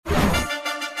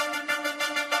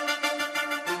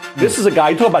This is a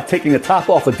guy, you talk about taking the top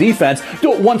off of defense.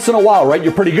 Do it once in a while, right?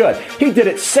 You're pretty good. He did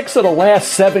it 6 of the last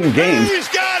 7 games. He's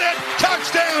got it!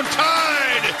 Touchdown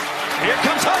Tide! Here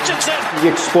comes Hutchinson. He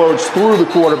explodes through the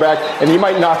quarterback, and he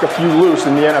might knock a few loose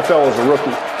in the NFL as a rookie.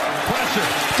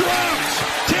 Pressure, drops,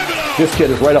 Thibodeau. This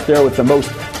kid is right up there with the most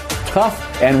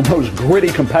tough and most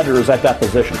gritty competitors at that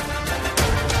position.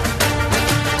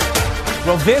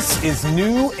 Well, this is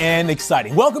new and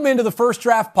exciting. Welcome into the First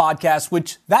Draft Podcast,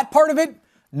 which that part of it,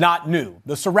 not new.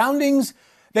 The surroundings,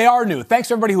 they are new. Thanks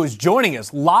to everybody who is joining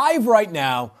us live right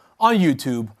now on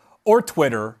YouTube or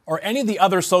Twitter or any of the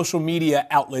other social media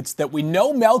outlets that we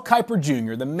know Mel Kiper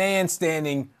Jr., the man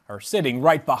sitting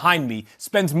right behind me,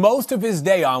 spends most of his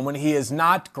day on when he is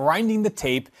not grinding the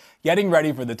tape, getting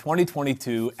ready for the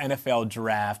 2022 NFL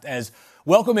Draft. As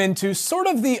welcome into sort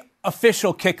of the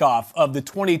official kickoff of the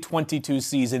 2022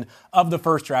 season of the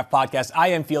First Draft Podcast. I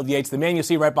am Field Yates. The man you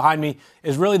see right behind me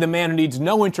is really the man who needs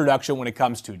no introduction when it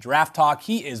comes to draft talk.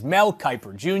 He is Mel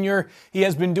Kiper Jr. He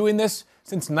has been doing this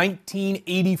since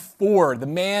 1984. The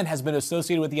man has been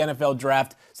associated with the NFL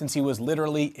Draft since he was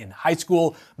literally in high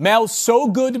school. Mel, so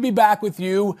good to be back with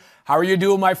you. How are you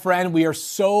doing, my friend? We are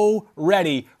so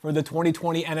ready for the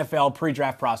 2020 NFL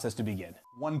pre-draft process to begin.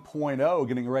 1.0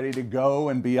 getting ready to go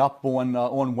and be up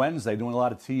on Wednesday, doing a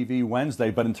lot of TV Wednesday.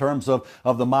 But in terms of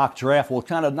the mock draft, we'll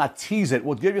kind of not tease it.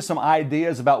 We'll give you some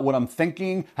ideas about what I'm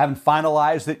thinking. Haven't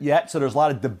finalized it yet, so there's a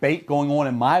lot of debate going on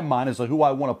in my mind as to who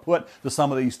I want to put to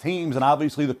some of these teams. And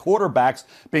obviously the quarterbacks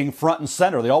being front and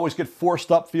center. They always get forced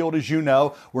upfield, as you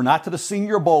know. We're not to the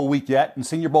Senior Bowl week yet, and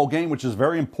Senior Bowl game, which is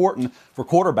very important for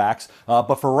quarterbacks.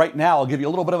 But for right now, I'll give you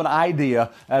a little bit of an idea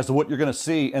as to what you're going to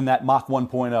see in that mock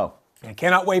 1.0. I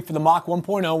cannot wait for the Mock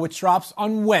 1.0, which drops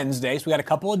on Wednesday. So we got a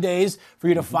couple of days for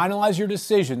you to finalize your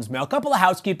decisions, Mel. A couple of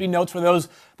housekeeping notes for those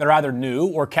that are either new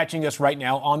or catching us right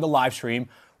now on the live stream.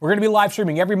 We're going to be live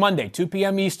streaming every Monday, 2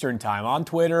 p.m. Eastern time, on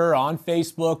Twitter, on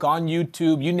Facebook, on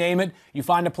YouTube, you name it. You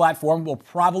find a platform, will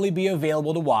probably be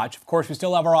available to watch. Of course, we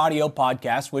still have our audio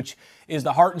podcast, which is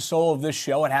the heart and soul of this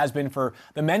show. It has been for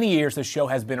the many years this show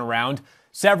has been around,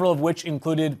 several of which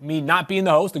included me not being the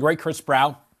host, the great Chris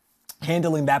Sproul,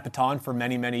 handling that baton for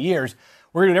many, many years.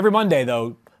 We're going to do it every Monday,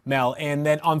 though, Mel. And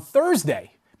then on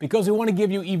Thursday, because we want to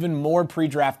give you even more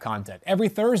pre-draft content, every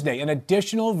Thursday, an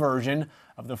additional version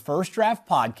of the First Draft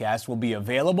Podcast will be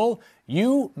available.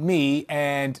 You, me,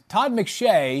 and Todd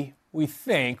McShay, we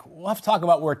think, we'll have to talk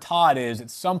about where Todd is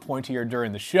at some point here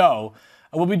during the show.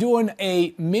 We'll be doing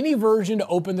a mini version to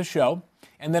open the show.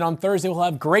 And then on Thursday, we'll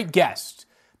have great guests,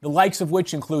 the likes of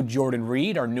which include Jordan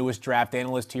Reed, our newest draft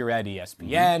analyst here at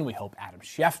ESPN. We hope Adam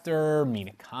Schefter,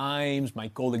 Mina Kimes,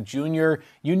 Mike Golick Jr.,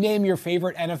 you name your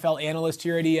favorite NFL analyst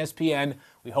here at ESPN.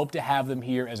 We hope to have them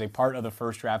here as a part of the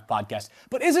First Draft Podcast.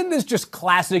 But isn't this just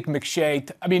classic McShay?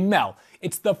 Mel,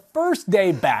 it's the first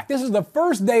day back. This is the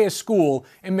first day of school,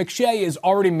 and McShay is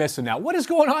already missing out. What is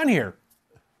going on here?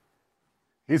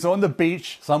 He's on the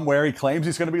beach somewhere. He claims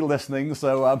he's going to be listening.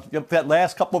 So get that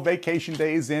last couple of vacation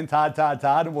days in, Todd,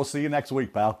 and we'll see you next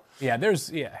week, pal. Yeah,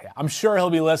 I'm sure he'll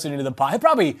be listening to the pod. He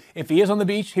probably, if he is on the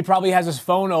beach, he probably has his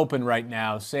phone open right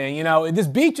now saying, this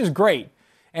beach is great.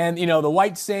 And, the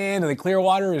white sand and the clear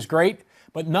water is great,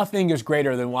 but nothing is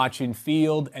greater than watching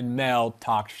Field and Mel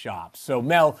talk shop. So,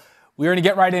 Mel, we're going to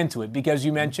get right into it because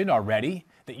you mentioned already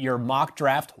that your mock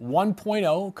draft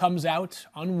 1.0 comes out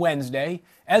on Wednesday.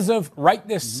 As of right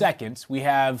this second, we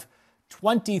have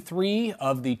 23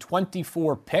 of the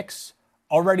 24 picks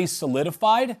already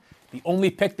solidified. The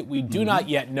only pick that we do not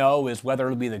yet know is whether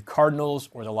it'll be the Cardinals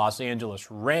or the Los Angeles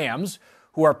Rams,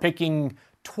 who are picking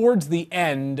towards the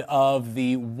end of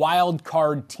the wild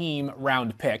card team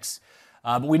round picks.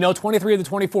 But we know 23 of the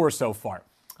 24 so far.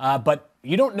 But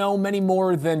you don't know many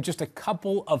more than just a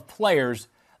couple of players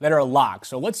that are locked.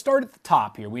 So let's start at the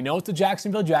top here. We know it's the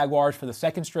Jacksonville Jaguars for the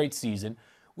second straight season.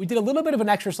 We did a little bit of an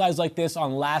exercise like this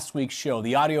on last week's show,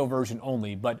 the audio version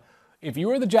only. But if you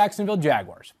were the Jacksonville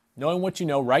Jaguars, knowing what you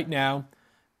know right now,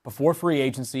 before free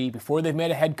agency, before they've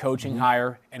made a head coaching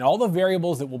hire, and all the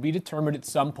variables that will be determined at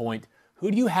some point,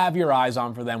 who do you have your eyes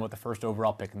on for them with the first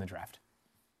overall pick in the draft?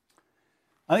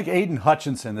 I think Aiden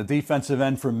Hutchinson, the defensive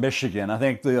end from Michigan. I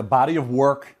think the body of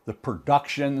work, the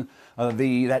production,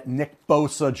 that Nick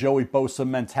Bosa, Joey Bosa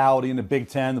mentality in the Big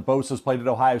Ten. The Bosa's played at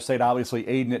Ohio State, obviously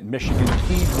Aiden at Michigan.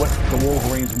 Key what the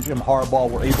Wolverines and Jim Harbaugh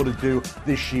were able to do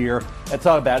this year. Let's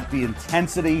talk about the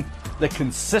intensity, the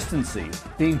consistency,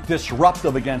 being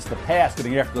disruptive against the pass,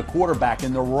 getting after the quarterback,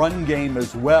 in the run game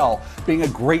as well, being a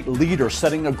great leader,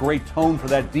 setting a great tone for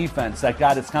that defense, that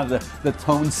guy that's kind of the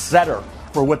tone setter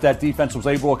for what that defense was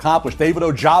able to accomplish. David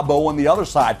Ojabo on the other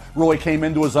side really came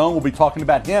into his own. We'll be talking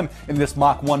about him in this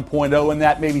mock 1.0 in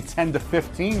that maybe 10 to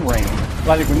 15 range. But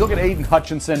I think when you look at Aiden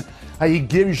Hutchinson, he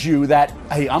gives you that,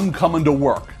 hey, I'm coming to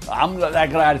work. I'm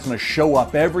that guy that's going to show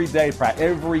up every day,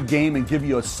 every game, and give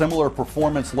you a similar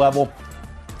performance level.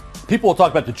 People will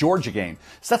talk about the Georgia game.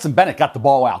 Stetson Bennett got the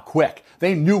ball out quick.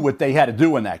 They knew what they had to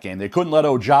do in that game. They couldn't let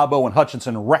Ojabo and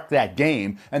Hutchinson wreck that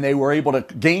game, and they were able to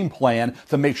game plan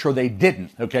to make sure they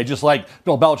didn't. Okay, just like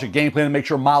Bill Belichick game plan to make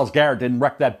sure Myles Garrett didn't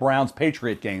wreck that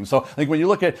Browns-Patriot game. So I think when you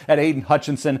look at Aiden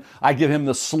Hutchinson, I give him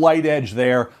the slight edge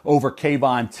there over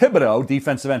Kayvon Thibodeaux,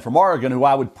 defensive end from Oregon, who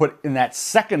I would put in that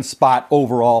second spot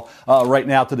overall right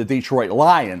now to the Detroit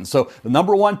Lions. So the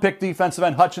number 1 pick, defensive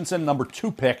end Hutchinson, number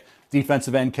 2 pick,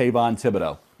 defensive end Kayvon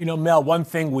Thibodeaux. You know, Mel, one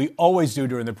thing we always do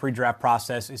during the pre-draft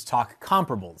process is talk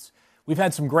comparables. We've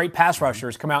had some great pass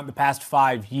rushers come out in the past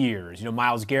 5 years. You know,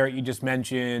 Myles Garrett, you just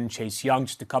mentioned, Chase Young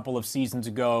just a couple of seasons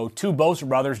ago, 2 Bosa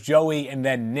brothers, Joey and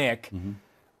then Nick. Mm-hmm.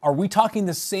 Are we talking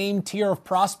the same tier of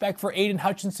prospect for Aiden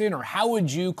Hutchinson, or how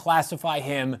would you classify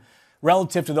him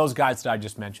relative to those guys that I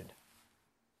just mentioned?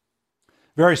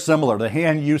 Very similar. The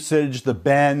hand usage, the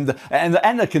bend,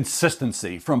 and the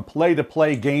consistency from play to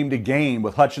play, game to game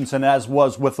with Hutchinson, as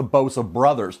was with the Bosa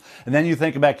brothers. And then you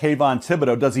think about Kayvon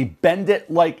Thibodeaux. Does he bend it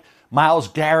like Myles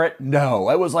Garrett? No.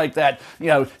 It was like that,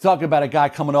 talking about a guy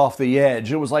coming off the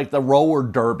edge. It was like the roller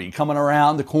derby coming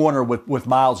around the corner with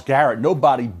Myles Garrett.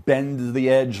 Nobody bends the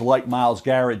edge like Myles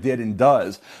Garrett did and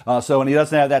does. And he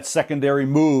doesn't have that secondary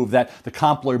move, that the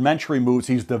complementary moves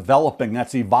he's developing,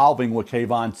 that's evolving with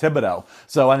Kayvon Thibodeaux.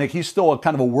 So I think he's still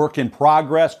kind of a work in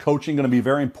progress. Coaching going to be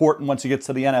very important once he gets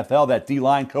to the NFL. That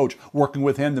D-line coach working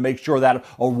with him to make sure that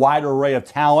a wide array of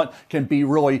talent can be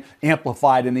really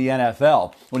amplified in the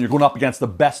NFL when you're going up against the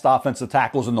best offensive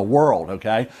tackles in the world,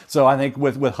 okay? So I think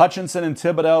with Hutchinson and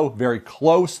Thibodeaux, very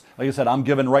close. Like I said, I'm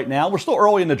giving right now. We're still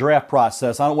early in the draft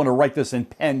process. I don't want to write this in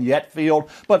pen yet, Field,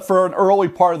 but for an early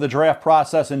part of the draft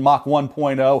process in mock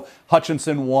 1.0,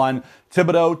 Hutchinson 1,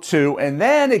 Thibodeaux 2, and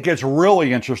then it gets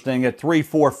really interesting at 3,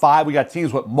 4, 5. We got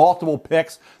teams with multiple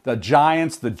picks. The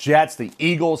Giants, the Jets, the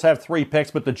Eagles have 3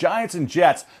 picks, but the Giants and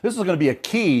Jets, this is going to be a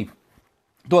key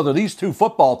to whether these 2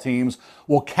 football teams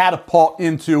will catapult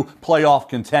into playoff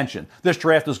contention. This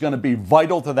draft is going to be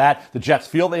vital to that. The Jets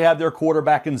feel they have their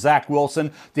quarterback in Zach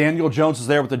Wilson. Daniel Jones is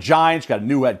there with the Giants. Got a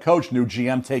new head coach, new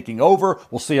GM taking over.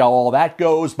 We'll see how all that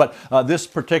goes. But this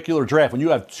particular draft, when you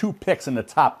have 2 picks in the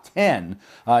top 10,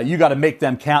 you got to make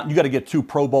them count. You got to get 2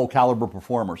 Pro Bowl caliber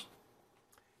performers.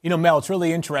 You know, Mel, it's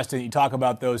really interesting that you talk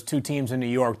about those 2 teams in New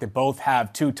York that both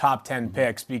have 2 top 10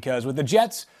 picks, because with the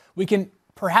Jets, we can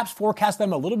perhaps forecast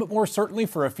them a little bit more certainly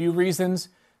for a few reasons.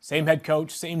 Same head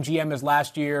coach, same GM as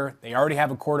last year. They already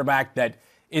have a quarterback that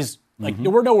is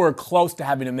we're nowhere close to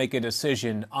having to make a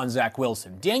decision on Zach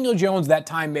Wilson. Daniel Jones, that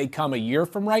time may come a year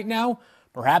from right now,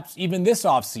 perhaps even this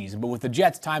offseason. But with the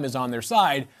Jets, time is on their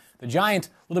side. The Giants,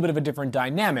 a little bit of a different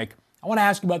dynamic. I want to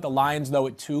ask you about the Lions, though,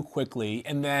 at 2 quickly,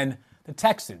 and then the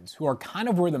Texans, who are kind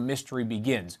of where the mystery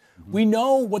begins. We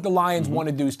know what the Lions want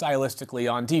to do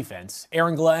stylistically on defense.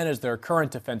 Aaron Glenn is their current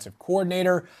defensive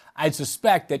coordinator. I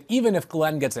suspect that even if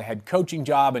Glenn gets a head coaching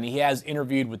job, and he has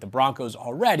interviewed with the Broncos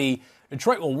already,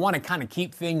 Detroit will want to kind of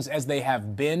keep things as they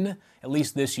have been, at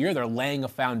least this year. They're laying a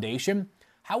foundation.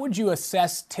 How would you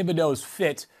assess Thibodeau's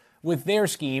fit with their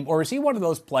scheme, or is he one of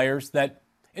those players that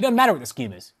it doesn't matter what the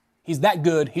scheme is? He's that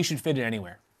good, he should fit it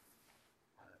anywhere.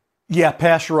 Yeah,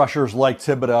 pass rushers like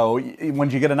Thibodeaux, when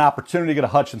you get an opportunity to get a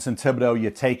Hutchinson Thibodeaux, you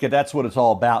take it. That's what it's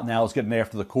all about now, is getting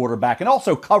after the quarterback and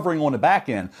also covering on the back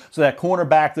end. So that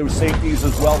cornerback, those safeties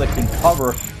as well that can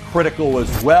cover, critical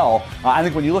as well. I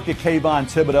think when you look at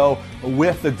Kayvon Thibodeaux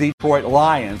with the Detroit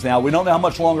Lions, now we don't know how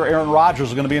much longer Aaron Rodgers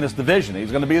is going to be in this division.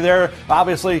 He's going to be there,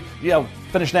 obviously,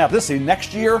 finishing out this season.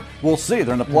 Next year, we'll see.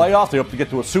 They're in the playoffs. They hope to get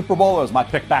to a Super Bowl. That was my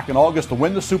pick back in August to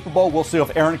win the Super Bowl. We'll see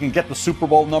if Aaron can get the Super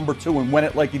Bowl number 2 and win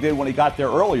it like he did when he got there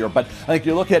earlier. But I think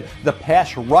you look at the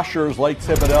pass rushers like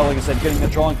Thibodeaux, like I said, getting the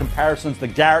drawing comparisons to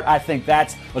Garrett, I think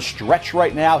that's a stretch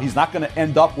right now. He's not going to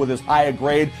end up with as high a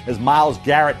grade as Myles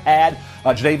Garrett had.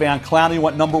 Jadeveon Clowney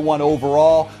went number 1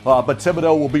 overall, but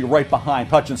Thibodeaux will be right behind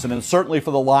Hutchinson. And certainly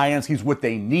for the Lions, he's what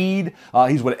they need.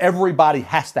 He's what everybody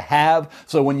has to have.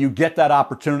 So when you get that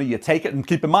opportunity, you take it. And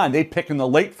keep in mind, they pick in the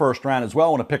late first round as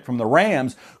well, and a pick from the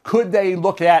Rams. Could they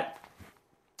look at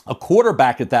a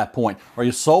quarterback at that point? Are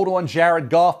you sold on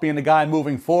Jared Goff being the guy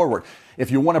moving forward? if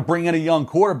you want to bring in a young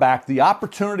quarterback, the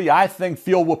opportunity I think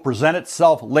Field will present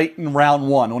itself late in round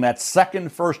one on that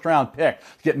second first-round pick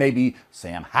to get maybe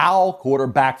Sam Howell,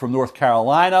 quarterback from North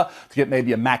Carolina, to get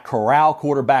maybe a Matt Corral,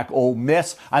 quarterback Ole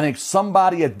Miss. I think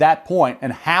somebody at that point,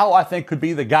 and Howell I think could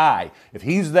be the guy. If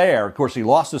he's there, of course he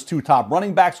lost his 2 top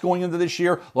running backs going into this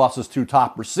year, lost his 2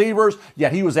 top receivers,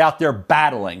 yet he was out there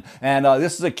battling. And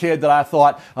this is a kid that I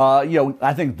thought,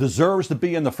 I think deserves to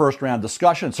be in the first-round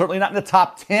discussion. Certainly not in the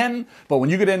top 10, but when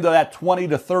you get into that 20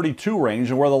 to 32 range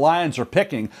and where the Lions are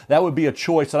picking, that would be a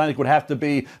choice that I think would have to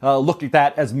be looked at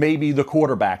that as maybe the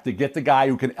quarterback, to get the guy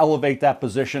who can elevate that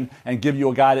position and give you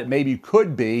a guy that maybe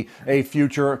could be a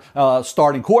future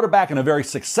starting quarterback and a very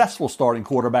successful starting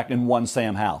quarterback in one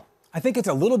Sam Howell. I think it's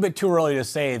a little bit too early to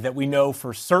say that we know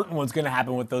for certain what's going to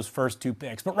happen with those first 2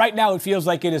 picks. But right now it feels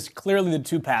like it is clearly the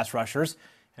 2 pass rushers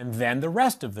and then the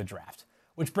rest of the draft.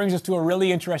 Which brings us to a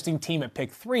really interesting team at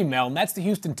pick 3, Mel, and that's the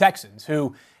Houston Texans,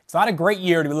 who it's not a great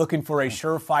year to be looking for a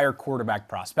surefire quarterback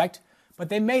prospect, but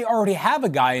they may already have a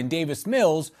guy in Davis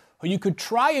Mills who you could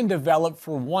try and develop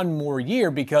for one more year,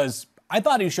 because I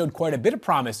thought he showed quite a bit of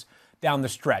promise down the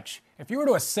stretch. If you were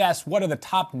to assess what are the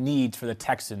top needs for the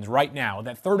Texans right now,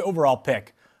 that 3rd overall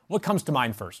pick, what comes to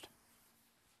mind first?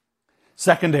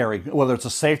 Secondary, whether it's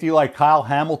a safety like Kyle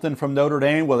Hamilton from Notre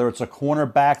Dame, whether it's a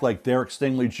cornerback like Derek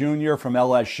Stingley Jr. from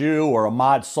LSU, or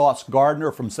Ahmad Sauce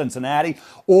Gardner from Cincinnati,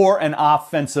 or an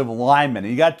offensive lineman.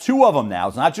 And you got 2 of them now.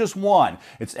 It's not just one.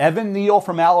 It's Evan Neal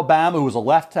from Alabama, who was a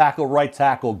left tackle, right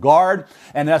tackle guard,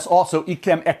 and that's also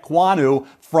Ikem Ekwonu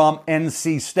from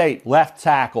NC State. Left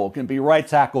tackle, can be right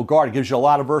tackle guard. It gives you a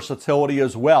lot of versatility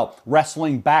as well.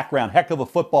 Wrestling background, heck of a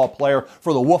football player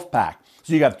for the Wolfpack.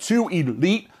 So you have 2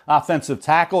 elite offensive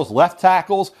tackles, left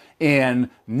tackles, in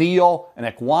Neal and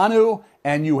Ekwonu,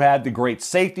 and you had the great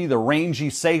safety, the rangy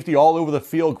safety all over the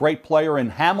field, great player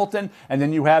in Hamilton, and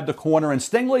then you had the corner in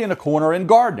Stingley and the corner in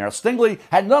Gardner. Stingley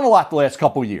hadn't done a lot the last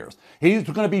couple years. He's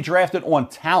going to be drafted on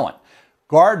talent.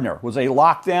 Gardner was a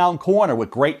lockdown corner with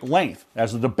great length.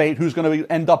 There's a debate who's going to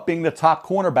end up being the top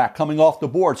cornerback coming off the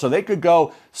board. So they could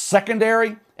go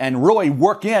secondary and really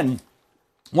work in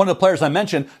one of the players I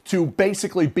mentioned to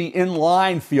basically be in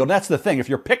line field. And that's the thing. If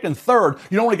you're picking 3rd,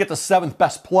 you don't want to get the 7th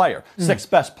best player, 6th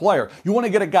best player. You want to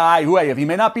get a guy who, hey, if he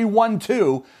may not be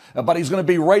 1-2, but he's going to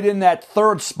be right in that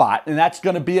 3rd spot. And that's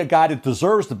going to be a guy that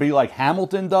deserves to be like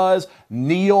Hamilton does,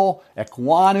 Neal,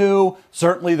 Ekwonu.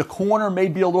 Certainly the corner may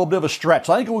be a little bit of a stretch.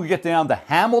 So I think we'll get down to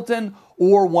Hamilton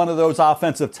or one of those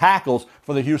offensive tackles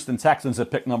for the Houston Texans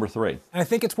at pick number 3. And I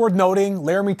think it's worth noting,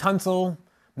 Laramie Tunsil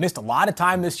missed a lot of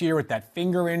time this year with that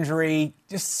finger injury.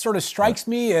 Just sort of strikes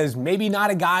me as maybe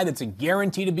not a guy that's a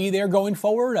guarantee to be there going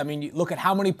forward. I mean, you look at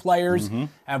how many players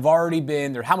have already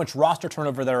been there, how much roster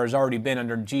turnover there has already been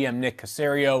under GM Nick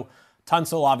Caserio.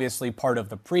 Tunsil, obviously part of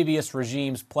the previous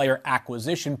regime's player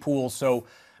acquisition pool. So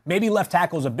maybe left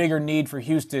tackle is a bigger need for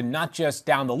Houston, not just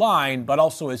down the line, but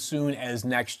also as soon as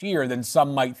next year than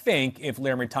some might think if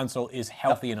Laramie Tunsil is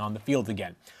healthy and on the field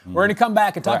again. We're going to come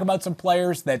back and talk about some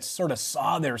players that sort of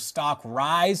saw their stock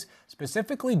rise,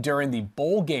 specifically during the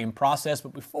bowl game process.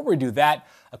 But before we do that,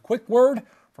 a quick word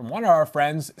from one of our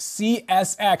friends,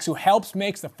 CSX, who helps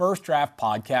makes the First Draft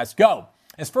podcast go.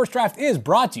 As First Draft is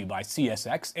brought to you by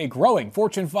CSX, a growing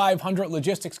Fortune 500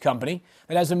 logistics company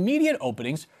that has immediate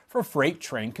openings for freight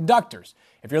train conductors.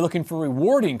 If you're looking for a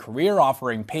rewarding career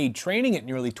offering paid training at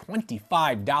nearly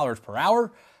 $25 per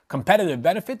hour, competitive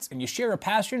benefits, and you share a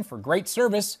passion for great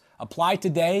service, apply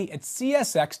today at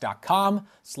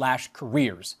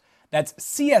csx.com/careers. That's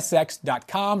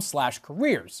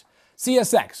csx.com/careers.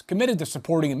 CSX, committed to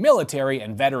supporting military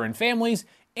and veteran families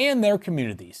and their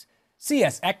communities.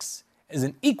 CSX is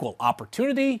an equal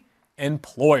opportunity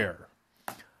employer.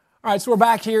 All right, so we're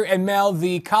back here, and Mel,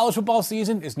 the college football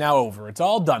season is now over. It's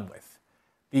all done with.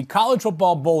 The college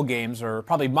football bowl games are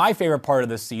probably my favorite part of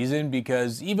the season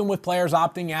because even with players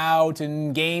opting out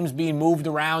and games being moved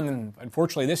around, and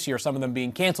unfortunately this year some of them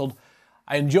being canceled,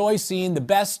 I enjoy seeing the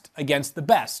best against the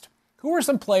best. Who are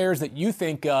some players that you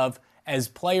think of as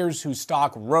players whose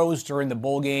stock rose during the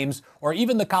bowl games or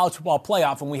even the college football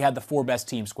playoff when we had the 4 best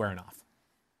teams squaring off?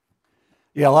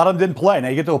 Yeah, a lot of them didn't play. Now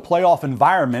you get to a playoff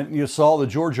environment, and you saw the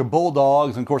Georgia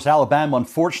Bulldogs, and of course Alabama,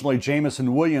 unfortunately,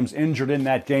 Jamison Williams injured in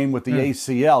that game with the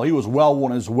ACL. He was well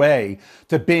on his way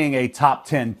to being a top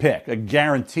 10 pick, a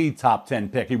guaranteed top 10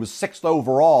 pick. He was 6th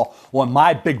overall on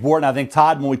my big board, and I think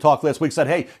Todd, when we talked last week, said,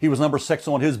 hey, he was number 6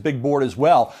 on his big board as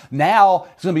well. Now,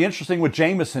 it's going to be interesting with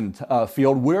Jamison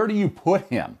Field. Where do you put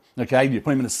him? Okay, do you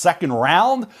put him in the 2nd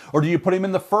round or do you put him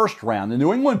in the 1st round? The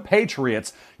New England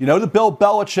Patriots, you know the Bill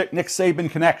Belichick, Nick Saban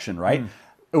connection, right?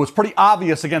 it was pretty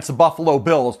obvious against the Buffalo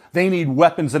Bills. They need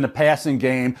weapons in the passing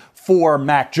game for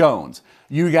Mac Jones.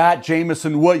 You got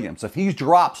Jameson Williams. If he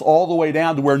drops all the way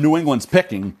down to where New England's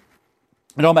picking,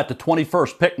 I'm at the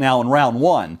 21st pick now in round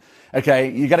 1.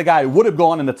 Okay, you got a guy who would have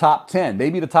gone in the top 10,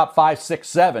 maybe the top 5, 6,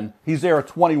 7. He's there at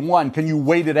 21. Can you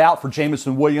wait it out for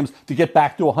Jameson Williams to get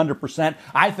back to 100%?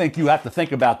 I think you have to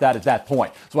think about that at that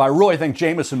point. So I really think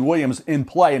Jameson Williams in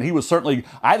play, and he was certainly,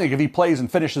 I think if he plays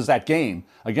and finishes that game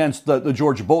against the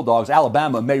Georgia Bulldogs,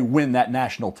 Alabama may win that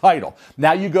national title.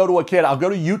 Now you go to a kid, I'll go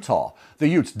to Utah, the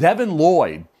Utes, Devin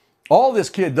Lloyd. All this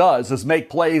kid does is make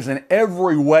plays in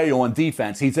every way on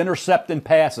defense. He's intercepting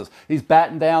passes. He's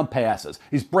batting down passes.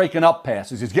 He's breaking up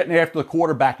passes. He's getting after the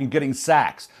quarterback and getting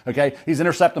sacks. Okay? He's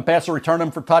intercepting passes, returning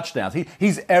them for touchdowns.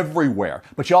 He's everywhere.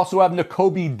 But you also have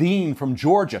Nakobe Dean from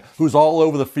Georgia, who's all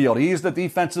over the field. He's the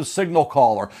defensive signal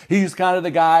caller. He's kind of the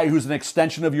guy who's an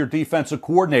extension of your defensive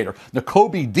coordinator.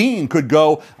 Nakobe Dean could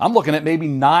go, I'm looking at maybe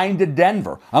 9 to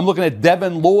Denver. I'm looking at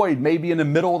Devin Lloyd maybe in the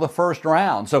middle of the first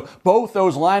round. So both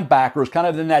those linebackers kind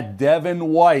of in that Devin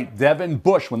White, Devin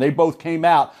Bush, when they both came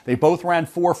out, they both ran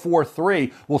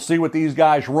 4.43. We'll see what these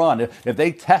guys run. If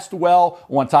they test well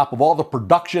on top of all the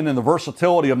production and the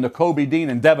versatility of Nakobe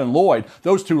Dean and Devin Lloyd,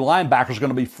 those two linebackers are going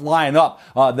to be flying up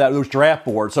those draft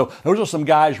boards. So those are some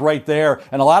guys right there.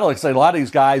 And a lot of these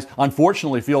guys,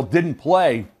 unfortunately, didn't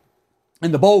play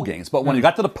in the bowl games. But when you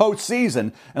got to the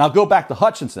postseason, and I'll go back to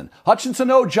Hutchinson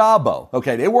Ojabo,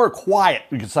 okay, they were quiet,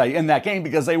 you could say, in that game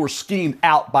because they were schemed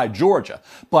out by Georgia.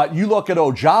 But you look at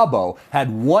Ojabo,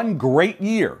 had one great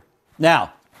year.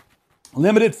 Now,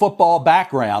 limited football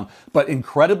background, but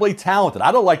incredibly talented.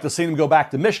 I don't like to see him go back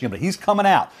to Michigan, but he's coming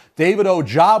out. David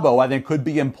Ojabo, I think, could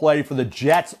be in play for the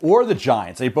Jets or the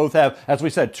Giants. They both have, as we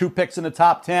said, 2 picks in the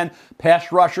top 10. Pass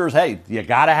rushers, hey, you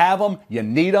got to have them. You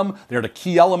need them. They're the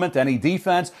key element to any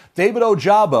defense. David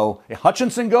Ojabo, if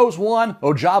Hutchinson goes 1,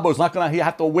 Ojabo's not going to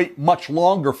have to wait much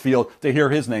longer to hear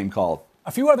his name called.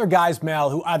 A few other guys, Mel,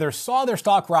 who either saw their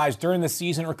stock rise during the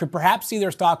season or could perhaps see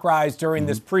their stock rise during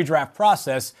this pre-draft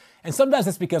process. And sometimes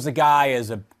it's because the guy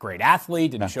is a great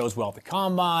athlete and shows well at the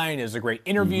combine, is a great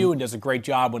interview, and does a great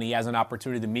job when he has an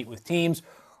opportunity to meet with teams,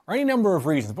 or any number of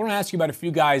reasons. But I want to ask you about a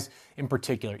few guys in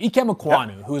particular. Ikem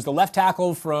Ekwonu, who is the left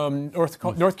tackle from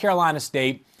North Carolina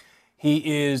State.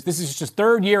 This is his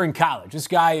 3rd year in college. This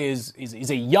guy is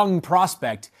a young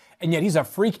prospect, and yet he's a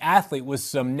freak athlete with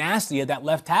some nasty at that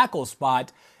left tackle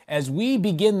spot. As we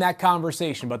begin that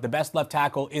conversation about the best left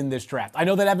tackle in this draft, I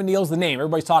know that Evan Neal's the name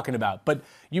everybody's talking about, but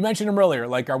you mentioned him earlier.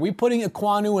 Like, are we putting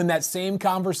Ekwonu in that same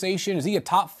conversation? Is he a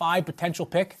top 5 potential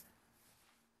pick?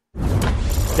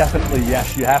 Definitely,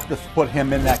 yes. You have to put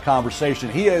him in that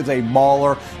conversation. He is a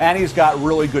mauler, and he's got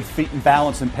really good feet and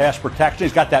balance and pass protection.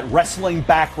 He's got that wrestling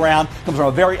background, comes from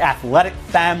a very athletic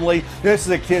family. This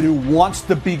is a kid who wants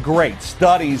to be great,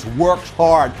 studies, works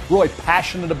hard, really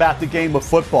passionate about the game of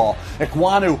football.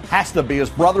 Ekwonu has to be. His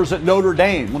brother's at Notre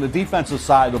Dame on the defensive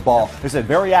side of the ball. It's a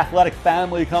very athletic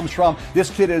family he comes from.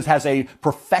 This kid has a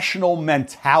professional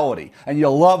mentality, and you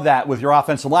love that with your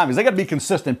offensive linemen. They got to be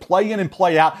consistent, play in and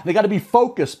play out. They got to be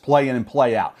focused play in and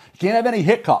play out. You can't have any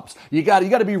hiccups. You got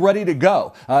to be ready to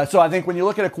go. So I think when you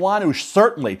look at Ekwonu,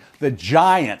 certainly the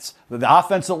Giants, the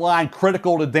offensive line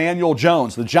critical to Daniel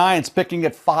Jones. The Giants picking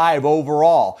at 5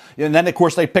 overall. And then, of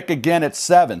course, they pick again at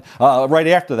 7 right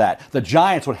after that. The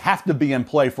Giants would have to be in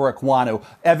play for Ekwonu.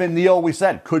 Evan Neal, we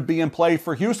said, could be in play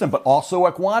for Houston, but also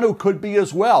Ekwonu could be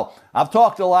as well. I've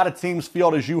talked to a lot of teams,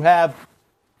 Field, as you have.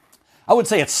 I would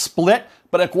say it's split,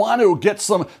 but Ekwonu gets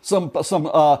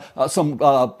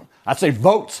I'd say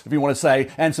votes, if you want to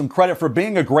say, and some credit for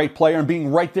being a great player and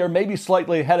being right there, maybe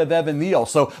slightly ahead of Evan Neal.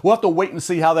 So we'll have to wait and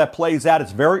see how that plays out.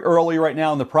 It's very early right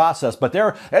now in the process, but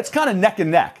it's kind of neck and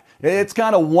neck. It's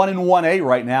kind of 1 and 1A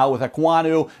right now with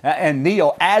Ekwonu and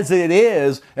Neal, as it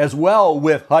is as well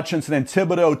with Hutchinson and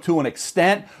Thibodeaux to an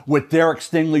extent, with Derek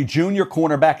Stingley Jr.,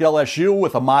 cornerback LSU,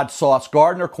 with Ahmad Sauce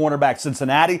Gardner, cornerback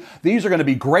Cincinnati. These are going to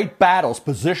be great battles,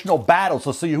 positional battles,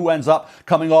 to see who ends up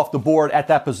coming off the board at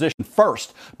that position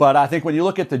first. But I think when you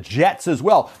look at the Jets as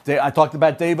well, I talked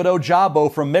about David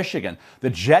Ojabo from Michigan.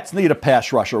 The Jets need a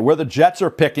pass rusher. Where the Jets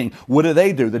are picking, what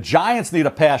do? The Giants need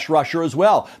a pass rusher as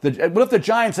well. What if the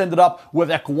Giants ended up with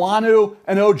Ekwonu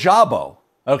and Ojabo?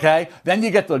 Okay? Then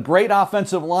you get the great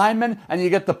offensive lineman and you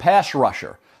get the pass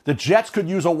rusher. The Jets could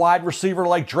use a wide receiver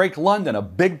like Drake London, a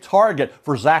big target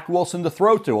for Zach Wilson to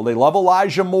throw to. Well, they love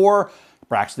Elijah Moore.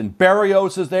 Braxton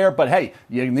Berrios is there, but hey,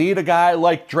 you need a guy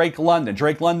like Drake London.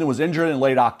 Drake London was injured in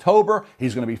late October.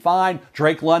 He's going to be fine.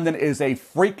 Drake London is a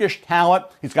freakish talent.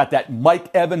 He's got that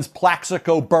Mike Evans,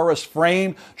 Plaxico Burress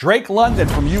frame. Drake London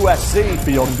from USC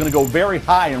field is going to go very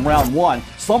high in round 1,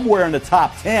 somewhere in the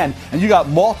top 10, and you got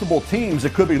multiple teams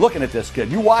that could be looking at this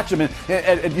kid. You watch him at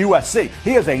USC.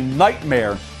 He is a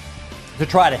nightmare to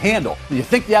try to handle. You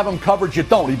think you have him covered, you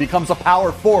don't. He becomes a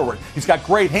power forward. He's got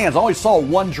great hands. I only saw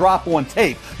one drop on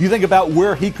tape. You think about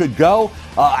where he could go.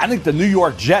 I think the New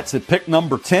York Jets at pick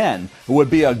number 10 would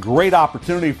be a great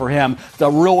opportunity for him to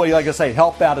really, like I say,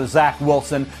 help out of Zach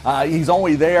Wilson. He's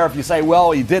only there if you say,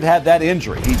 well, he did have that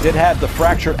injury. He did have the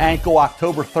fractured ankle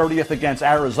October 30th against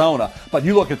Arizona. But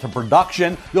you look at the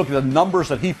production, you look at the numbers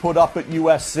that he put up at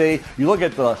USC, you look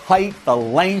at the height, the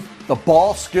length, the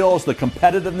ball skills, the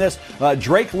competitiveness.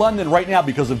 Drake London right now,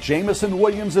 because of Jamison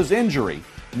Williams' injury,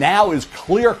 now is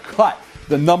clear-cut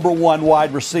the number 1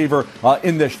 wide receiver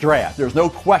in this draft. There's no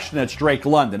question it's Drake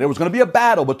London. It was going to be a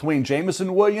battle between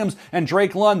Jamison Williams and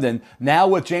Drake London. Now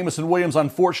with Jamison Williams'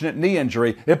 unfortunate knee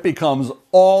injury, it becomes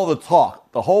all the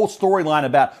talk. The whole storyline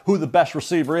about who the best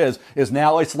receiver is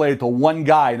now isolated to one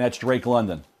guy, and that's Drake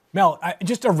London. Mel,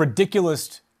 just a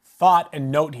ridiculous thought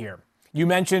and note here. You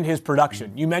mentioned his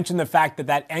production. You mentioned the fact that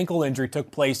that ankle injury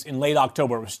took place in late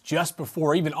October. It was just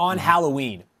before, even on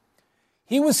Halloween.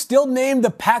 He was still named the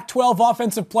Pac-12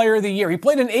 Offensive Player of the Year. He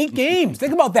played in 8 games.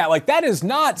 Think about that. Like, that is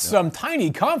not some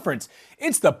tiny conference.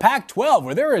 It's the Pac-12,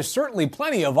 where there is certainly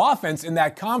plenty of offense in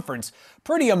that conference.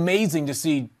 Pretty amazing to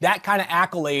see that kind of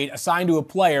accolade assigned to a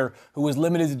player who was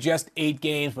limited to just 8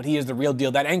 games, but he is the real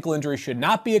deal. That ankle injury should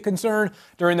not be a concern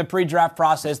during the pre-draft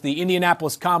process. The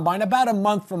Indianapolis Combine, about a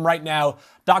month from right now,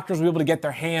 doctors will be able to get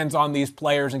their hands on these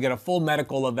players and get a full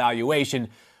medical evaluation.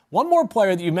 One more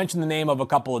player that you mentioned the name of a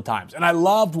couple of times, and I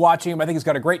loved watching him. I think he's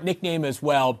got a great nickname as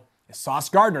well, is Sauce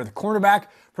Gardner, the cornerback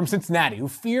from Cincinnati, who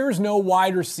fears no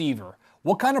wide receiver.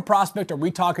 What kind of prospect are we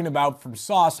talking about for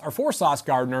Sauce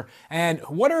Gardner? And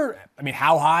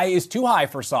how high is too high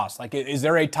for Sauce? Like, is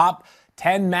there a top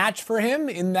 10 match for him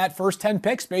in that first 10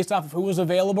 picks based off of who was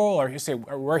available, or you say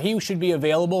where he should be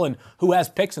available and who has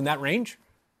picks in that range?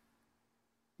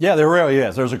 Yeah, there really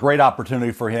is. There's a great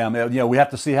opportunity for him. We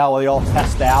have to see how they all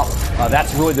test out.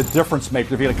 That's really the difference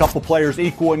maker. If you get a couple players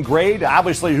equal in grade,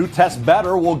 obviously who tests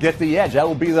better will get the edge. That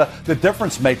will be the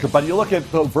difference maker. But you look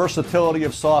at the versatility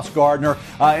of Sauce Gardner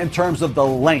in terms of the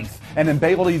length. And then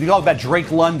you talk about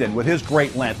Drake London with his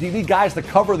great length. You need guys to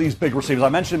cover these big receivers. I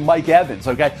mentioned Mike Evans,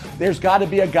 okay? There's got to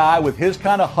be a guy with his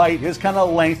kind of height, his kind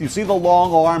of length. You see the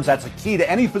long arms. That's a key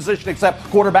to any position except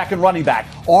quarterback and running back.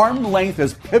 Arm length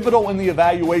is pivotal in the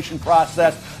evaluation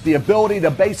process. The ability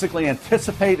to basically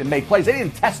anticipate and make plays. They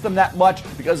didn't test them that much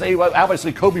because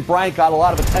obviously Kobe Bryant got a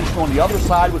lot of attention on the other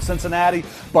side with Cincinnati.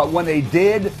 But when they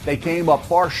did, they came up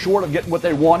far short of getting what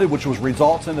they wanted, which was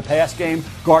results in the pass game.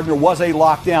 Gardner was a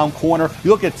lockdown corner.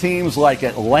 You look at teams like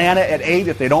Atlanta at 8.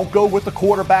 If they don't go with the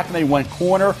quarterback and they went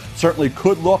corner, certainly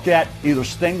could look at either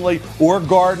Stingley or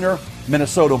Gardner.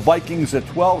 Minnesota Vikings at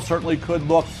 12 certainly could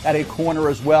look at a corner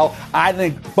as well. I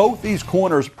think both these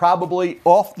corners probably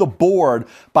off the board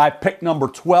by pick number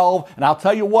 12. And I'll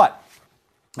tell you what,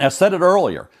 I said it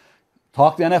earlier,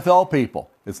 talk to NFL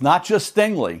people. It's not just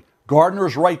Stingley.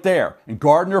 Gardner's right there. And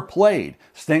Gardner played.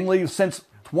 Stingley since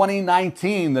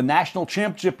 2019, the national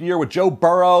championship year with Joe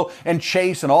Burrow and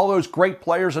Chase and all those great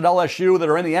players at LSU that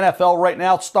are in the NFL right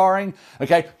now starring.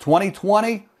 Okay,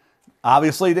 2020,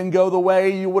 obviously didn't go the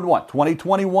way you would want.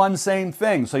 2021, same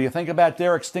thing. So you think about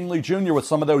Derek Stingley Jr. with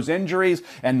some of those injuries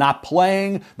and not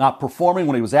playing, not performing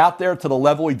when he was out there to the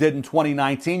level he did in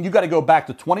 2019. You got to go back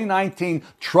to 2019,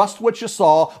 trust what you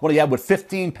saw, what he had with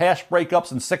 15 pass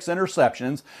breakups and 6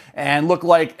 interceptions, and look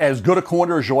like as good a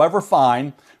corner as you'll ever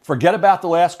find. Forget about the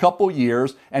last couple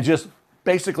years and just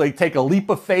basically take a leap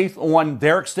of faith on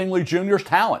Derek Stingley Jr.'s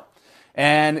talent.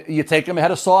 And you take him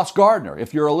ahead of Sauce Gardner.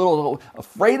 If you're a little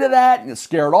afraid of that and you're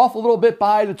scared off a little bit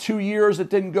by the 2 years that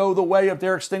didn't go the way of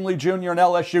Derek Stingley Jr. and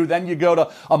LSU, then you go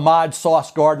to Ahmad Sauce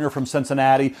Gardner from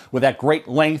Cincinnati with that great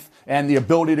length and the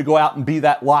ability to go out and be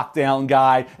that lockdown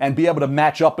guy and be able to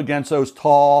match up against those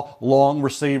tall, long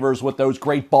receivers with those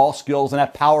great ball skills and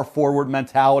that power forward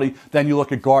mentality. Then you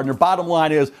look at Gardner. Bottom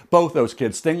line is both those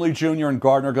kids, Stingley Jr. and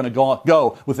Gardner, are going to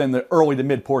go within the early to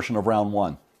mid portion of round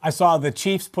 1. I saw the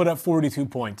Chiefs put up 42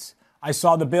 points. I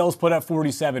saw the Bills put up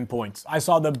 47 points. I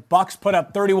saw the Bucs put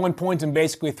up 31 points in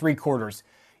basically 3 quarters.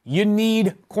 You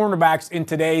need cornerbacks in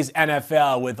today's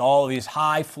NFL with all of these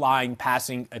high-flying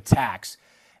passing attacks.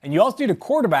 And you also need a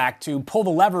quarterback to pull the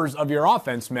levers of your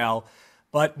offense, Mel.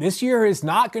 But this year is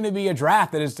not going to be a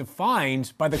draft that is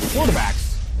defined by the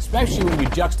quarterbacks, especially when you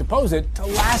juxtapose it to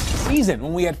last season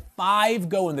when we had 5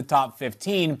 go in the top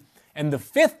 15, and the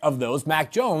 5th of those, Mac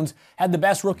Jones, had the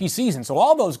best rookie season. So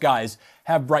all those guys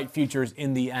have bright futures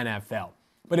in the NFL.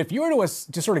 But if you were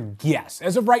to sort of guess,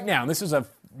 as of right now, and this is a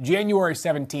January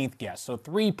 17th guess, so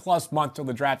 3+ months till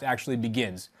the draft actually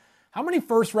begins, how many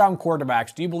first-round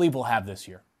quarterbacks do you believe we'll have this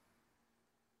year?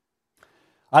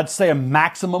 I'd say a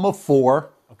maximum of 4.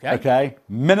 Okay.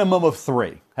 Minimum of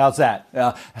 3. How's that?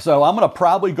 So I'm going to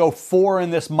probably go 4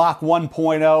 in this mock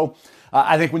 1.0.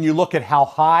 I think when you look at how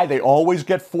high, they always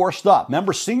get forced up.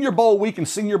 Remember, Senior Bowl week and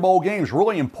Senior Bowl games,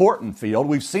 really important, Field.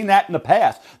 We've seen that in the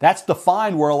past. That's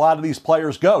defined where a lot of these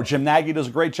players go. Jim Nagy does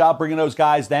a great job bringing those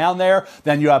guys down there.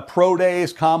 Then you have pro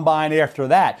days, combine after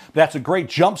that. That's a great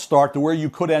jump start to where you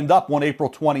could end up on April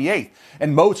 28th.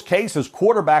 In most cases,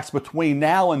 quarterbacks between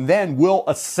now and then will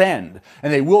ascend,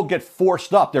 and they will get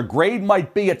forced up. Their grade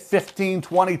might be at 15,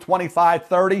 20, 25,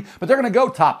 30, but they're going to go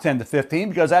top 10 to 15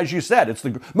 because, as you said, it's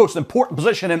the most important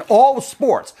position in all the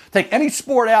sports. Take any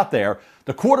sport out there,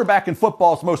 the quarterback in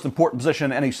football is the most important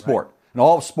position in any sport, in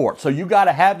all of sports. So you got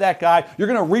to have that guy. You're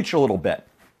going to reach a little bit.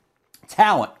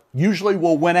 Talent usually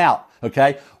will win out.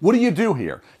 Okay, what do you do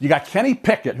here? You got Kenny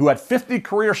Pickett, who had 50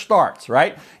 career starts,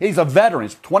 right? He's a veteran.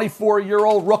 He's a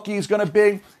 24-year-old rookie. He's going to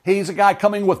be. He's a guy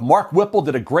coming with Mark Whipple,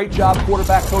 did a great job,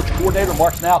 quarterback coach, coordinator.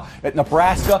 Mark's now at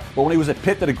Nebraska, but when he was at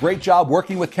Pitt, did a great job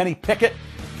working with Kenny Pickett.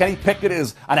 Kenny Pickett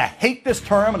is, and I hate this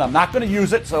term, and I'm not going to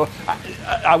use it, so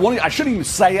I shouldn't even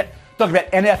say it. Talking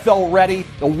about NFL ready.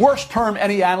 The worst term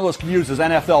any analyst can use is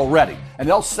NFL ready. And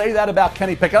they'll say that about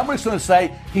Kenny Pickett. I'm just going to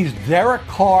say he's Derek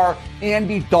Carr,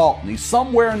 Andy Dalton. He's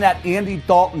somewhere in that Andy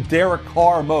Dalton, Derek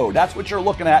Carr mode. That's what you're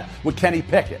looking at with Kenny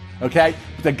Pickett, okay?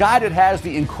 The guy that has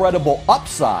the incredible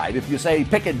upside, if you say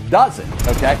Pickett doesn't,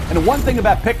 okay? And the one thing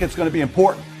about Pickett's going to be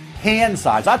important, hand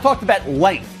size. I talked about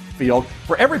length. Field.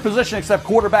 For every position except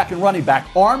quarterback and running back,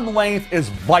 arm length is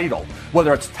vital.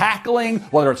 Whether it's tackling,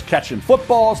 whether it's catching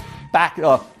footballs,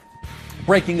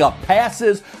 breaking up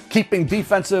passes, keeping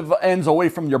defensive ends away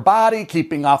from your body,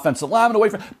 keeping offensive linemen away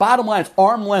from. Bottom line is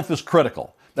arm length is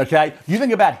critical. Okay? You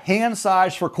think about hand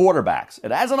size for quarterbacks. It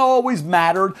hasn't always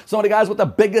mattered. Some of the guys with the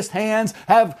biggest hands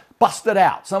have busted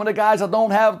out. Some of the guys that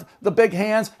don't have the big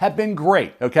hands have been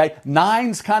great, okay?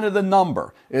 9's kind of the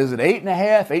number. Is it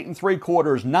 8.5, 8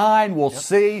 3/4, 9? We'll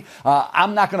see.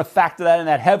 I'm not going to factor that in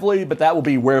that heavily, but that will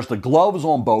be where's the gloves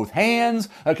on both hands,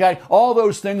 okay? All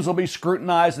those things will be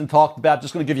scrutinized and talked about.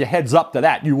 Just going to give you a heads up to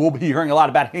that. You will be hearing a lot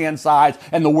about hand size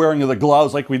and the wearing of the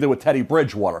gloves like we did with Teddy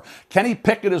Bridgewater. Kenny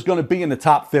Pickett is going to be in the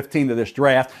top 15 of this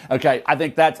draft, okay? I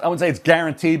think I wouldn't say it's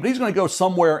guaranteed, but he's going to go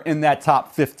somewhere in that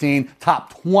top 15,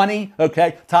 top 20.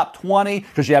 Okay, top 20,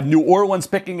 because you have New Orleans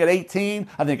picking at 18.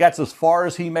 I think that's as far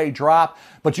as he may drop.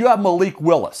 But you have Malik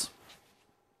Willis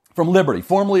from Liberty,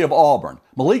 formerly of Auburn.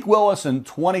 Malik Willis in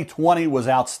 2020 was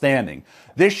outstanding.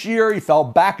 This year, he fell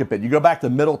back a bit. You go back to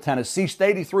Middle Tennessee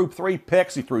State, he threw 3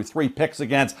 picks. He threw 3 picks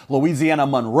against Louisiana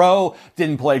Monroe.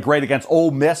 Didn't play great against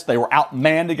Ole Miss. They were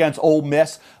outmanned against Ole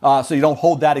Miss, so you don't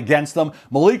hold that against them.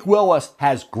 Malik Willis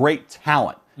has great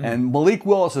talent. And Malik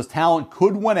Willis' talent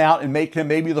could win out and make him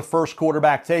maybe the first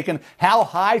quarterback taken. How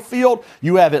high, Field?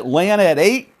 You have Atlanta at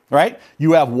 8, right?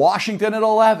 You have Washington at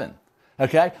 11,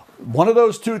 okay? One of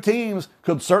those two teams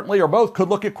could certainly, or both, could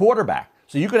look at quarterback.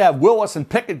 So you could have Willis and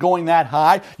Pickett going that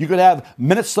high. You could have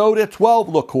Minnesota at 12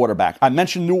 look quarterback. I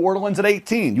mentioned New Orleans at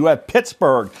 18. You have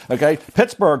Pittsburgh, okay?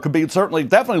 Pittsburgh could be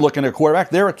definitely looking at quarterback.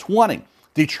 They're at 20.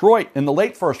 Detroit in the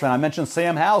late first round. I mentioned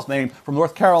Sam Howell's name from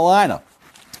North Carolina.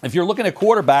 If you're looking at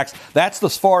quarterbacks, that's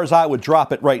as far as I would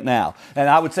drop it right now. And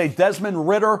I would say Desmond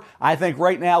Ridder, I think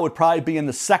right now would probably be in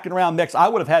the second round mix. I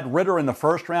would have had Ridder in the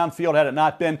first round, Field, had it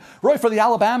not been really for the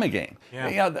Alabama game. Yeah.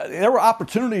 You know, there were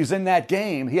opportunities in that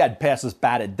game. He had passes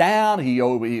batted down. He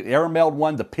airmailed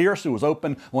one to Pierce, who was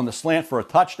open on the slant for a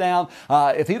touchdown.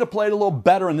 If he'd have played a little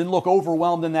better and didn't look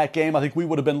overwhelmed in that game, I think we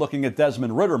would have been looking at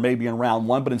Desmond Ridder maybe in round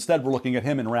 1, but instead we're looking at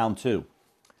him in round 2.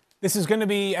 This is going to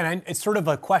be, and it's sort of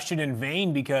a question in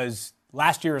vain because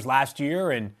last year is last year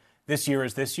and this year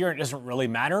is this year. It doesn't really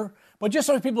matter. But just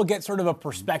so people get sort of a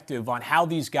perspective on how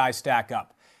these guys stack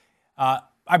up.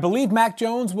 I believe Mac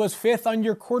Jones was 5th on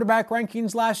your quarterback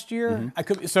rankings last year.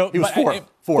 He was 4th.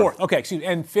 4th. Okay, excuse me.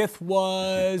 And 5th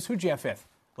was, who'd you have 5th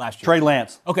last year? Trey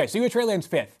Lance. Okay, so you had Trey Lance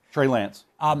 5th. Trey Lance.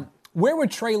 Where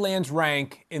would Trey Lance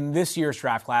rank in this year's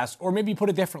draft class? Or maybe put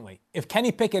it differently. If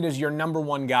Kenny Pickett is your number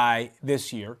 1 guy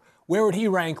this year, where would he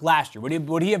rank last year?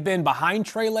 Would he have been behind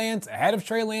Trey Lance, ahead of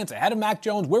Trey Lance, ahead of Mac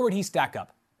Jones? Where would he stack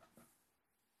up?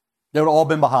 They would have all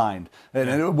been behind, and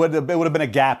it would have been a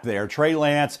gap there. Trey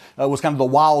Lance was kind of the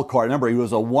wild card. Remember, he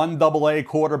was a 1AA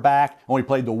quarterback, only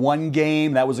played the one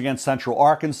game. That was against Central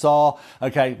Arkansas.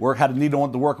 Okay, need to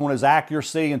work on his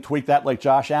accuracy and tweak that like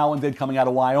Josh Allen did coming out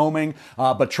of Wyoming,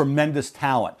 but tremendous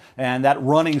talent. And that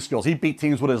running skills, he beat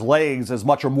teams with his legs as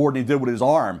much or more than he did with his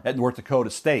arm at North Dakota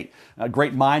State.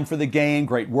 Great mind for the game,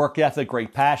 great work ethic,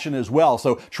 great passion as well.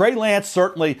 So Trey Lance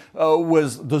certainly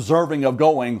was deserving of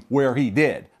going where he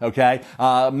did, okay?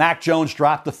 Mac Jones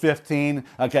dropped to 15.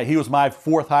 Okay, he was my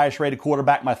fourth highest rated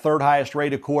quarterback. My third highest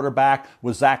rated quarterback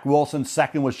was Zach Wilson.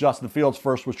 Second was Justin Fields.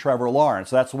 First was Trevor Lawrence.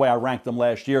 So that's the way I ranked them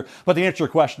last year. But to answer your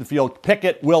question, Field,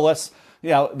 Pickett, Willis,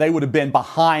 they would have been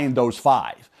behind those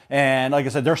five. And like I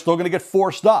said, they're still going to get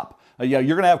forced up. You're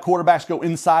going to have quarterbacks go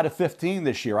inside of 15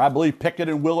 this year. I believe Pickett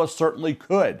and Willis certainly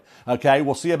could. Okay,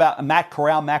 we'll see about Matt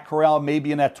Corral. Matt Corral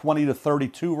maybe in that 20 to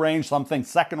 32 range. Some think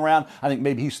second round. I think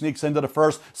maybe he sneaks into the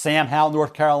first. Sam Howell,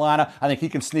 North Carolina. I think he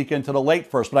can sneak into the late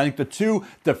first. But I think the two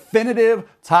definitive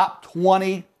top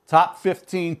 20, top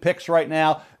 15 picks right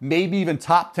now, maybe even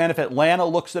top 10 if Atlanta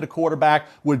looks at a quarterback,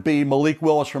 would be Malik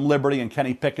Willis from Liberty and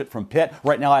Kenny Pickett from Pitt.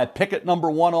 Right now I have Pickett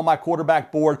number 1 on my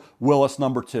quarterback board, Willis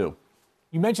number 2.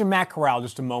 You mentioned Matt Corral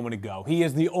just a moment ago. He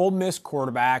is the Ole Miss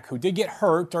quarterback who did get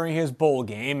hurt during his bowl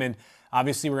game, and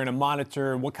obviously we're going to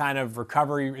monitor what kind of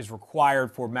recovery is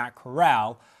required for Matt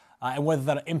Corral and whether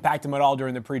that'll impact him at all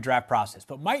during the pre-draft process.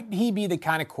 But might he be the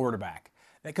kind of quarterback?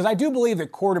 Because I do believe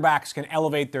that quarterbacks can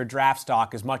elevate their draft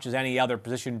stock as much as any other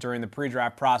position during the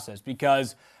pre-draft process,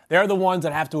 because they're the ones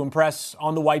that have to impress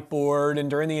on the whiteboard and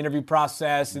during the interview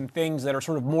process and things that are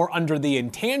sort of more under the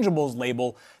intangibles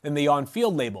label than the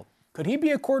on-field label. Could he be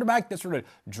a quarterback that sort of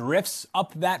drifts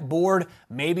up that board,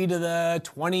 maybe to the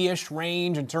 20-ish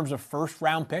range in terms of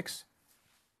first-round picks?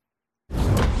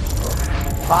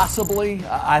 Possibly.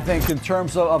 I think in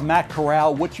terms of Matt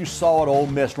Corral, what you saw at Ole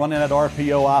Miss, running that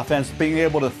RPO offense, being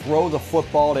able to throw the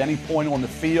football at any point on the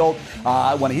field,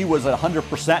 when he was at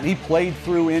 100%, he played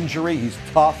through injury. He's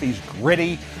tough. He's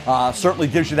gritty. Certainly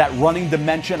gives you that running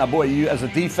dimension. Boy, you as a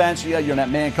defense, you're in that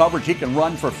man coverage. He can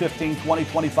run for 15, 20,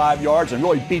 25 yards and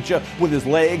really beat you with his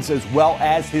legs as well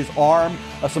as his arm.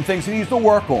 Some things he needs to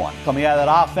work on. Coming out of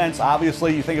that offense,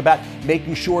 obviously, you think about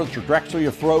making sure the trajectory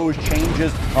of throws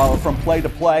changes from play to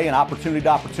play and opportunity to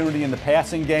opportunity in the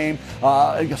passing game.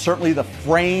 Certainly the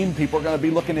frame, people are going to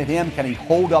be looking at him. Can he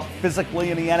hold up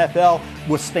physically in the NFL,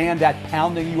 withstand that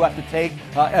pounding you have to take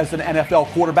as an NFL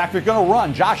quarterback? They're going to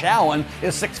run. Josh Allen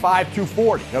is 6'5",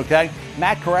 240, okay?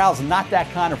 Matt Corral's not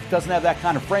that kind of, doesn't have that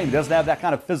kind of frame. He doesn't have that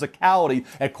kind of physicality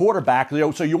at quarterback.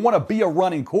 So you want to be a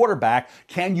running quarterback.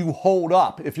 Can you hold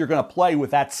up if you're going to play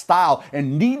with that style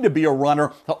and need to be a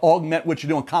runner to augment what you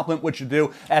do and complement what you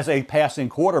do as a passing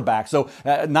quarterback? So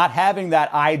not having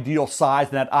that ideal size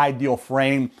and that ideal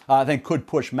frame, I think could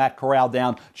push Matt Corral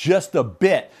down just a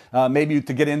bit. Maybe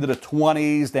to get into the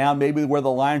 20s, down maybe where the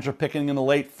Lions are picking in the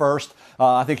late first.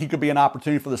 I think he could be an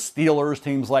opportunity for the Steelers,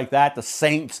 teams like that, the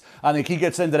Saints. I think he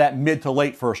gets into that mid to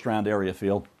late first round area,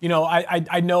 Field. You know,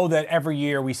 I know that every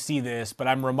year we see this, but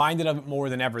I'm reminded of it more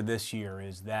than ever this year,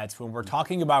 is that when we're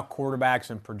talking about quarterbacks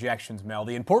and projections, Mel,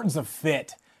 the importance of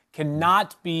fit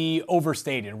cannot be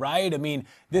overstated, right? I mean,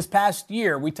 this past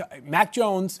year, Mac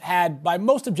Jones had, by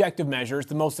most objective measures,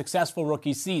 the most successful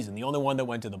rookie season. The only one that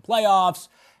went to the playoffs,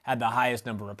 had the highest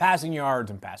number of passing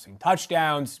yards and passing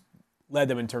touchdowns, led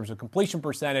them in terms of completion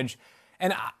percentage.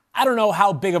 And I don't know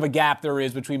how big of a gap there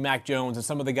is between Mac Jones and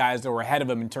some of the guys that were ahead of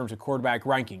him in terms of quarterback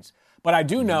rankings. But I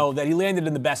do know that he landed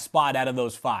in the best spot out of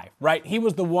those five, right? He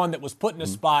was the one that was put in a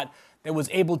spot that was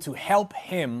able to help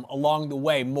him along the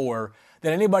way more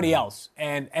than anybody else.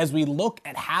 And as we look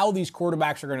at how these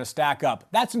quarterbacks are going to stack up,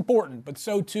 that's important, but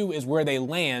so too is where they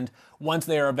land once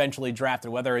they are eventually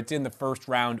drafted, whether it's in the first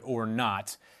round or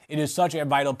not. It is such a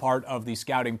vital part of the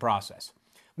scouting process.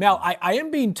 Now, I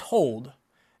am being told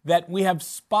that we have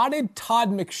spotted Todd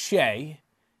McShay,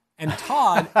 and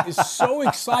Todd is so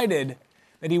excited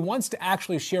that he wants to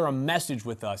actually share a message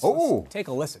with us. Let's take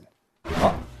a listen.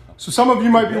 So some of you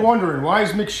might be wondering, why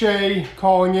is McShay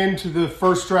calling in to the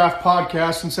First Draft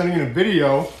podcast and sending in a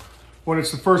video when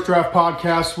it's the First Draft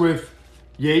podcast with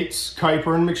Yates,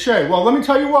 Kiper, and McShay? Well, let me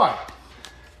tell you why.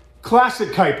 Classic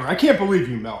Kiper. I can't believe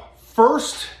you, Mel.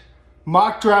 First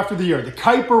mock draft of the year, the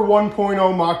Kiper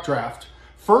 1.0 mock draft.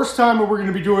 First time that we're going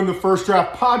to be doing the First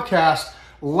Draft podcast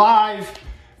live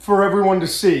for everyone to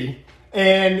see.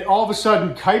 And all of a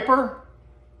sudden, Kiper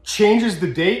changes the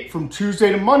date from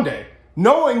Tuesday to Monday,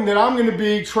 knowing that I'm going to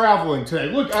be traveling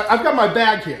today. Look, I've got my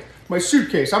bag here, my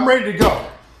suitcase. I'm ready to go.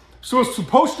 So it's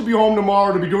supposed to be home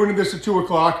tomorrow to be doing this at 2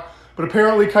 o'clock. But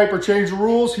apparently Kiper changed the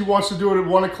rules. He wants to do it at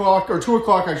 1 o'clock, or 2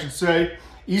 o'clock, I should say,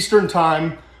 Eastern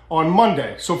time on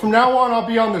Monday. So from now on, I'll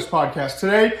be on this podcast.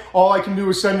 Today, all I can do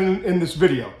is send in this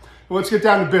video. But let's get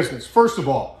down to business. First of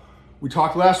all, we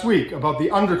talked last week about the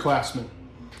underclassmen.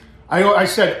 I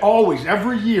said always,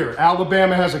 every year,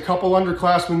 Alabama has a couple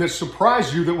underclassmen that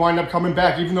surprise you that wind up coming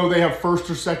back, even though they have first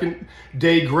or second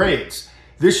day grades.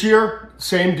 This year,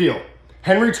 same deal.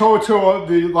 Henry To'oTo'o,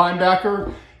 the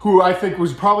linebacker, who I think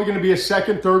was probably going to be a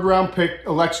second, third round pick,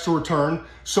 elects to return.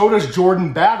 So does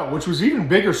Jordan Battle, which was even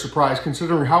bigger surprise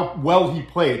considering how well he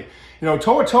played. You know,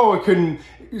 To'oTo'o can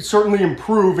certainly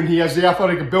improve, and he has the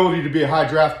athletic ability to be a high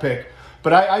draft pick.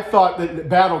 But I thought that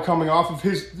Battle, coming off of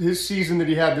his season that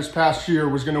he had this past year,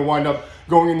 was going to wind up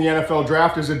going in the NFL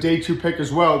draft as a day 2 pick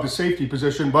as well at the safety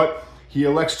position, but he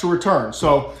elects to return.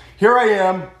 So here I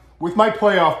am with my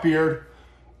playoff beard,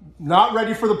 not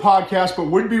ready for the podcast, but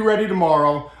would be ready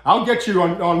tomorrow. I'll get you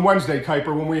on Wednesday,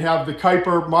 Kiper, when we have the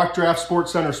Kiper Mock Draft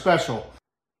Sports Center special.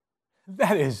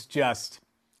 That is just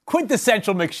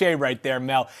quintessential McShay right there,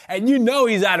 Mel. And you know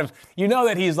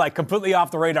that he's like completely off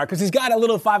the radar because he's got a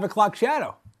little 5 o'clock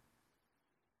shadow.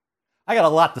 I got a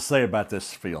lot to say about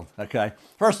this field, okay?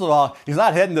 First of all, he's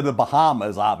not heading to the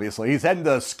Bahamas, obviously. He's heading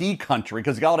to ski country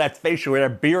because he's got all that facial hair,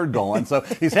 beard going. So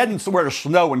he's heading somewhere to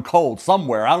snow and cold,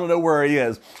 somewhere. I don't know where he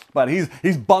is, but he's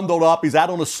bundled up. He's out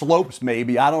on the slopes,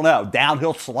 maybe. I don't know.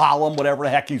 Downhill slalom, whatever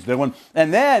the heck he's doing.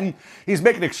 And then he's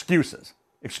making excuses.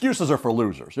 Excuses are for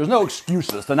losers. There's no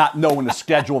excuses to not knowing the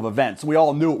schedule of events. We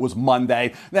all knew it was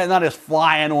Monday. Then not just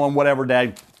flying on whatever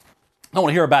day. I don't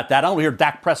want to hear about that. I don't want to hear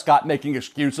Dak Prescott making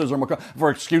excuses or for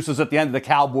excuses at the end of the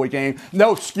Cowboy game.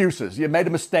 No excuses. You made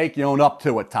a mistake. You own up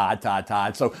to it,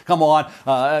 Todd. So come on.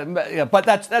 But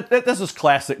this is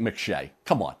classic McShay.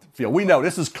 Come on, Phil. We know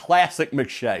this is classic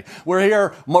McShay. We're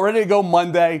here, ready to go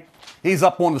Monday. He's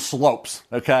up on the slopes,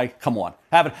 okay? Come on.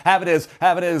 Have it as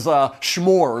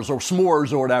schmores or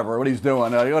s'mores or whatever, what he's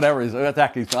doing, whatever he's doing.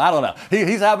 I don't know.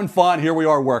 He's having fun. Here we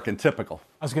are working. Typical.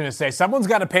 I was going to say, someone's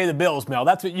got to pay the bills, Mel.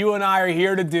 That's what you and I are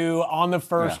here to do on the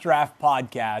First Draft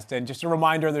podcast. And just a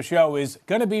reminder, the show is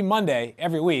going to be Monday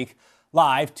every week,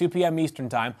 live, 2 p.m. Eastern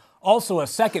time. Also a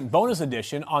second bonus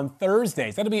edition on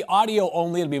Thursdays. That'll be audio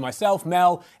only. It'll be myself,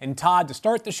 Mel, and Todd to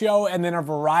start the show, and then a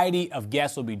variety of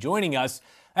guests will be joining us.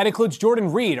 That includes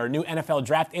Jordan Reed, our new NFL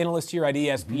draft analyst here at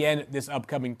ESPN this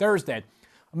upcoming Thursday.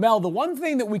 Mel, the one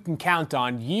thing that we can count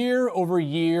on year over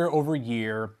year over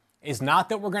year is not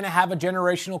that we're going to have a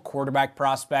generational quarterback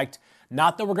prospect,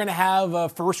 not that we're going to have a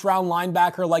first-round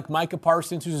linebacker like Micah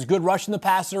Parsons, who's as good rushing the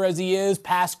passer as he is,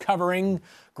 pass covering,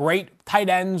 great tight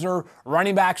ends or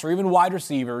running backs or even wide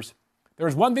receivers.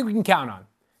 There's one thing we can count on,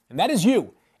 and that is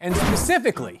you. And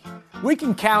specifically, we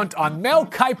can count on Mel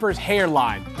Kiper's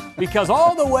hairline, because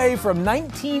all the way from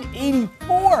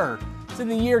 1984 to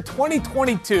the year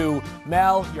 2022,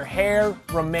 Mel, your hair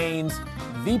remains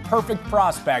the perfect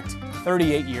prospect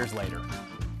 38 years later.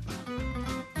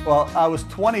 Well, I was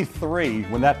 23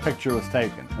 when that picture was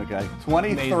taken, okay?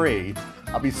 23. Amazing.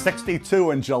 I'll be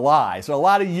 62 in July. So a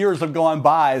lot of years have gone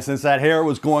by since that hair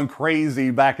was going crazy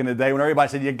back in the day when everybody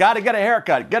said, you got to get a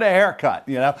haircut,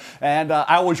 you know? And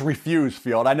I always refused,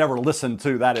 Field. I never listened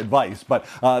to that advice. But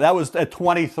that was at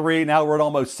 23. Now we're at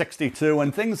almost 62.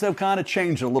 And things have kind of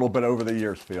changed a little bit over the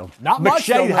years, Field. Not much,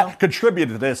 McShay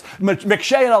contributed to this.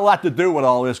 McShay had a lot to do with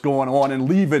all this going on and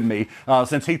leaving me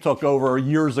since he took over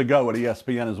years ago at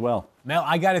ESPN as well. Mel,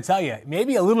 I got to tell you,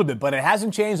 maybe a little bit, but it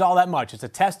hasn't changed all that much. It's a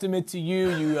testament to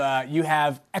you. You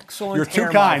have excellent hair. You're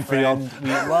too kind, Field. We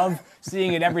love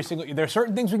seeing it every single year. There are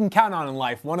certain things we can count on in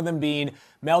life, one of them being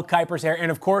Mel Kiper's hair,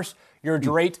 and of course, your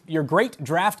great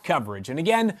draft coverage. And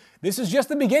again, this is just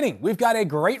the beginning. We've got a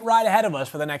great ride ahead of us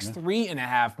for the next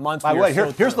 3.5 months. By the way,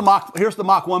 here's the mock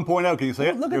 1.0. Can you see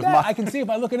it? Look at that. I can see if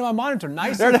I look into my monitor.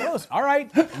 Nice and close. All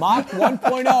right. Mock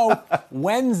 1.0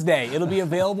 Wednesday. It'll be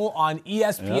available on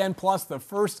ESPN Plus, the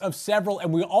first of several.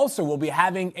 And we also will be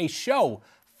having a show,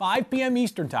 5 p.m.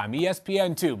 Eastern time,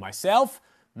 ESPN2. Myself,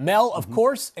 Mel, of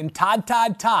course, and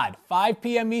Todd, 5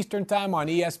 p.m. Eastern time on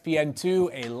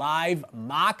ESPN2, a live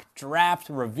mock draft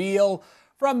reveal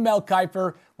from Mel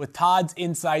Kiper with Todd's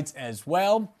insights as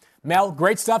well. Mel,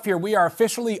 great stuff here. We are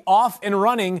officially off and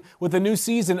running with a new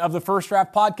season of the First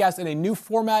Draft podcast and a new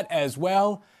format as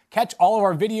well. Catch all of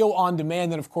our video on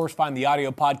demand and, of course, find the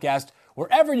audio podcast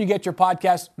wherever you get your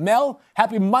podcast. Mel,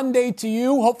 happy Monday to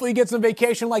you. Hopefully you get some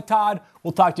vacation like Todd.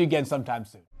 We'll talk to you again sometime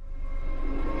soon.